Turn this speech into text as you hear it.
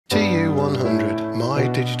100 My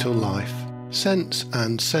Digital Life, Sense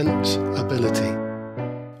and Sensibility.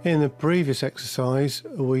 In the previous exercise,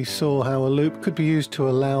 we saw how a loop could be used to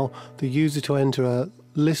allow the user to enter a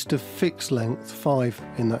list of fixed length, 5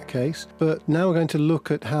 in that case, but now we're going to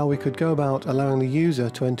look at how we could go about allowing the user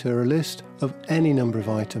to enter a list of any number of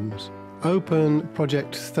items. Open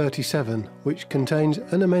Project 37, which contains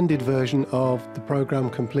an amended version of the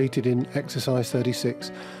program completed in Exercise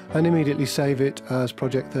 36, and immediately save it as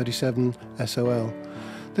Project 37 SOL.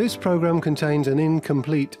 This program contains an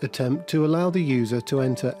incomplete attempt to allow the user to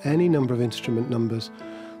enter any number of instrument numbers.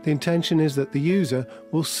 The intention is that the user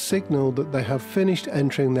will signal that they have finished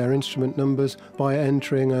entering their instrument numbers by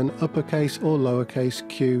entering an uppercase or lowercase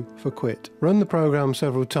q for quit. Run the program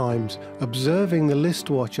several times, observing the list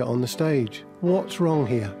watcher on the stage. What's wrong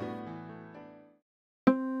here?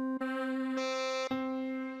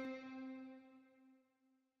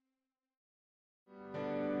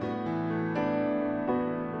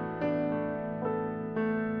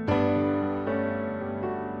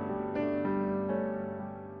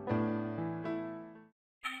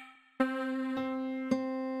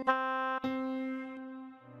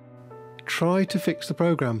 Try to fix the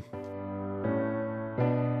program.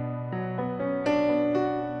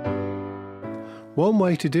 One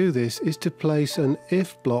way to do this is to place an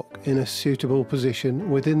if block in a suitable position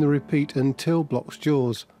within the repeat until block's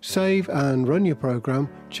jaws. Save and run your program,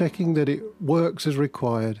 checking that it works as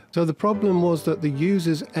required. So the problem was that the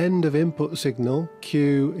user's end of input signal,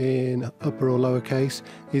 Q in upper or lowercase,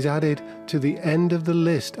 is added to the end of the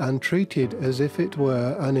list and treated as if it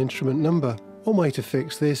were an instrument number. One way to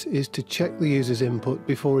fix this is to check the user's input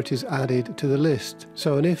before it is added to the list.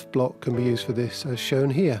 So an if block can be used for this, as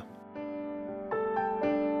shown here.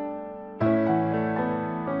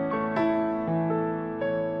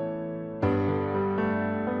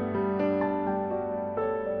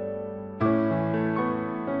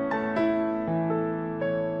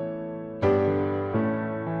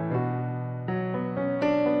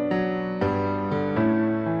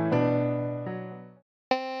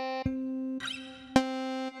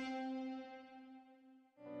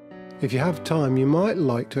 If you have time, you might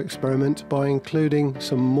like to experiment by including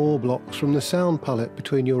some more blocks from the sound palette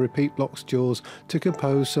between your repeat block's jaws to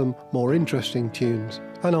compose some more interesting tunes.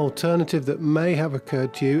 An alternative that may have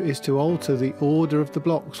occurred to you is to alter the order of the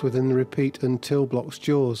blocks within the repeat until block's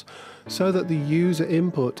jaws, so that the user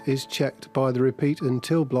input is checked by the repeat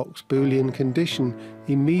until block's Boolean condition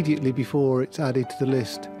immediately before it's added to the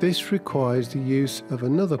list. This requires the use of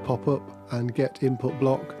another pop-up and get input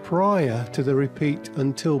block prior to the repeat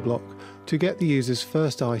until block to get the user's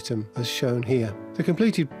first item, as shown here. The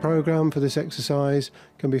completed program for this exercise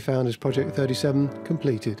can be found as Project 37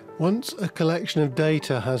 completed. Once a collection of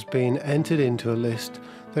data has been entered into a list,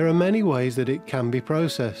 there are many ways that it can be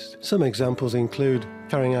processed. Some examples include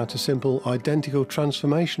carrying out a simple identical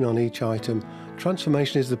transformation on each item.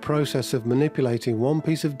 Transformation is the process of manipulating one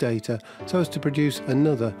piece of data so as to produce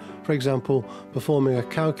another, for example, performing a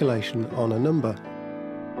calculation on a number.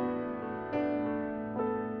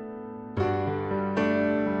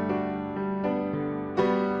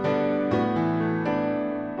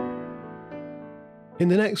 In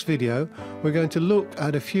the next video, we're going to look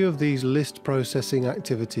at a few of these list processing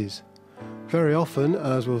activities. Very often,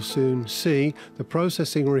 as we'll soon see, the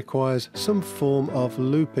processing requires some form of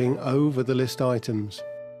looping over the list items.